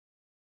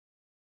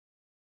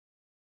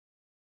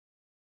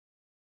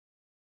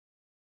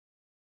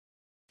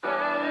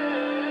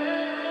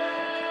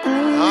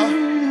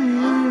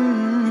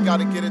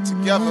gotta get it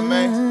together,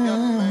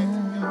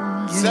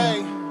 man.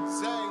 Zay,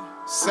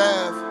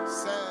 Sev,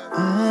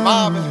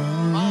 Marvin,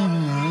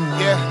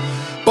 yeah.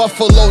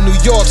 Buffalo, New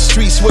York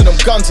streets where them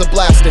guns are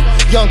blasting.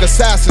 Young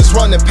assassins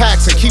running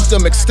packs and keep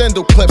them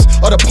extendo clips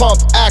of the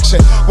pump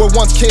action. Where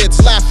once kids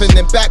laughing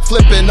and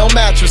backflipping on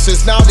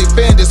mattresses, now they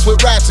bandits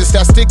with ratchets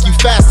that stick you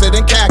faster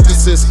than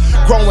cactuses.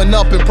 Growing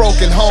up in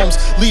broken homes,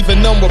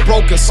 leaving them with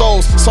broken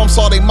souls. Some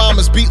saw their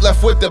mamas beat,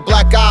 left with their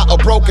black eye or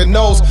broken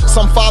nose.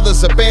 Some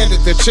fathers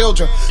abandoned their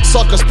children,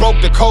 suckers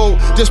broke the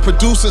code. This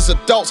produces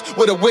adults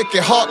with a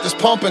wicked heart that's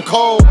pumping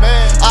cold.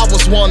 I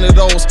was one of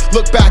those,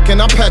 look back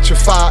and I'm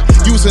petrified.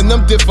 Using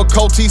them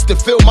difficulties to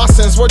feel my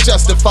sins were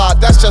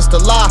justified. That's just a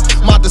lie.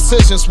 My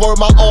decisions were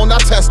my own, I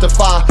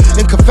testify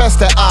and confess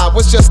that I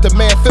was just a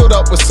man filled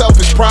up with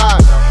selfish pride.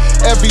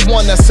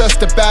 Everyone that sets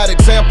the bad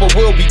example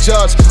will be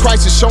judged.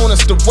 Christ has shown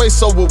us the way,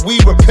 so will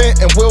we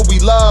repent and will we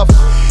love?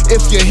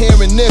 If you're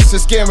hearing this,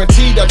 it's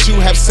guaranteed that you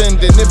have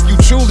sinned. And if you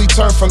truly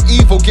turn from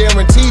evil,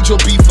 guaranteed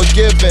you'll be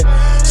forgiven.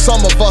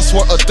 Some of us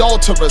were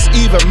adulterers,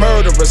 even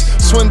murderers,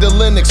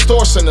 swindling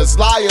extortioners,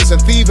 liars and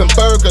thieving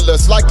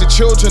burglars. Like the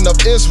children of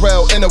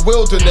Israel in the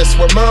wilderness,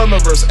 were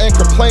murmurers and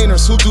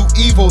complainers who do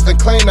evil then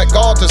claim that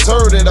God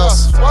deserted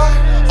us.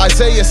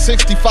 Isaiah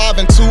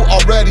 65:2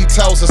 already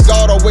tells us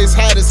God always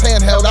had his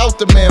hand held out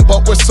the man,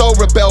 but we're so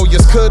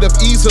rebellious, could have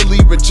easily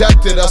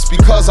rejected us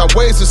because our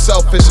ways are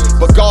selfish.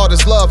 But God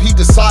is love, he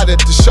decided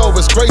to show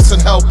his grace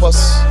and help us.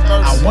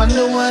 I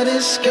wonder what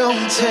it's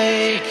gonna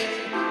take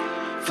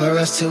for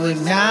us to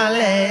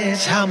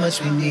acknowledge how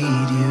much we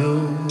need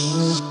you,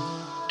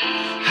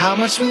 how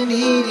much we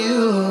need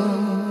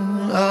you.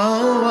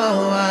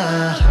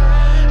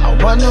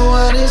 I wonder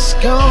what it's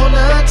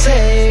gonna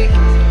take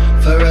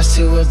for us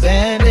to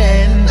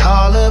abandon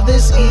all of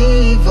this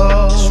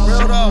evil.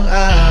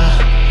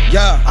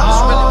 Yeah,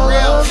 all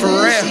real, of for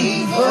this real.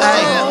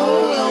 evil.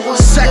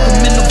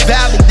 Sacramento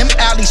Valley, them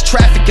alleys,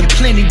 traffic and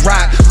plenty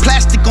ride.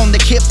 Plastic on the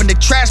hip and the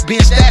trash bin,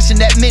 stashing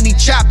that mini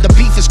chop. The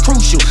beef is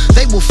crucial.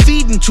 They will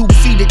feed and tube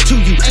feed it to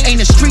you.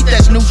 Ain't a street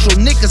that's neutral.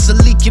 Niggas are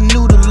leaking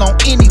noodle on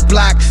any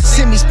block.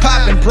 Semis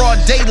popping broad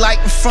daylight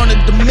in front of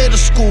the middle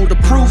school. To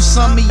prove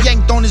something, he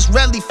yanked on his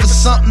rally for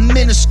something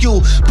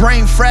minuscule.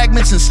 Brain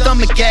fragments and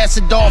stomach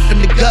acid off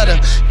in the gutter.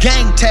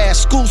 Gang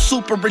task, school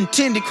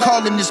superintendent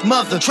calling his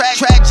mother.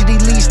 Tragedy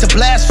leads to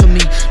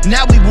blasphemy.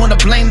 Now we wanna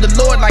blame the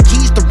Lord like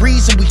he's the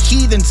reason we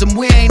heathens, and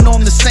we ain't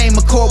on the same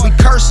accord. We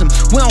curse him,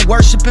 we don't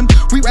worship him,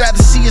 we rather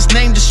see his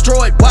name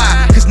destroyed.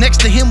 Why? Cause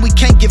next to him we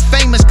can't get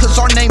famous, cause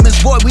our name is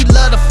void. We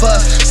love to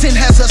fuss. Sin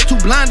has us too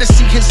blind to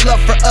see his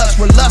love for us.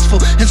 We're lustful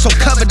and so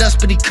covered us,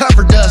 but he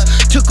covered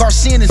us. Took our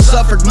sin and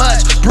suffered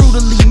much,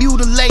 brutally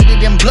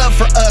mutilated in blood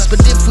for us.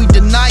 But if we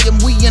deny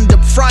him, we end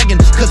up frying,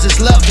 cause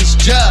his love is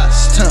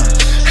just.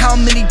 How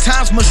many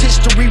times must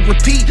history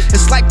repeat?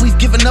 It's like we've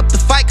given up the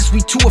fight cause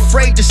we too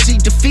afraid to see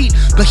defeat.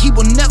 But he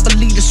will never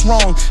lead us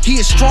wrong, he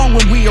is strong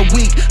when we are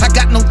weak. I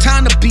got no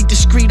time to be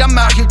discreet, I'm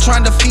out here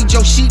trying to feed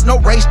your sheep. No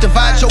race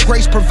divides, your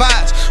grace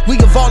provides. We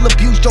have all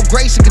abused your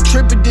grace and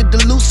contributed to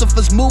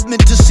Lucifer's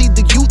movement to see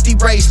the youth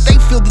erased. They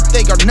feel that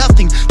they are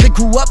nothing, they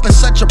grew up in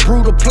such a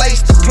brutal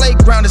place. The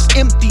playground is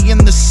empty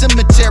and the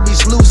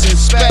cemetery's losing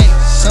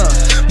space.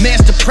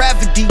 Man's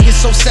depravity is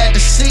so sad to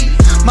see.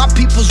 My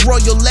people's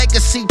royal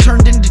legacy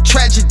turned into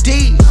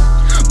tragedy.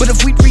 But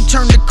if we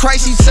return to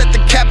Christ, he set the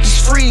captives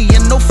free,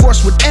 and no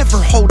force would ever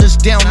hold us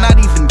down, not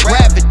even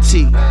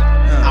gravity.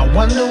 I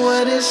wonder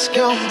what it's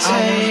gonna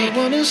take,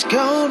 for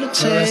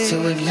us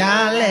to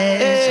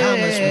acknowledge how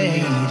much we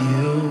need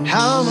you,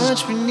 how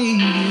much we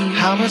need you,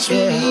 how much we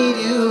need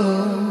you,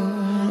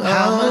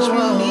 how much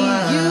we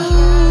need you.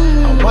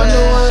 I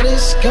wonder what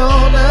it's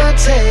gonna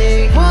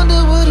take, for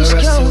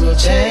us to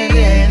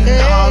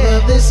abandon all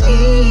of this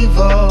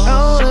evil.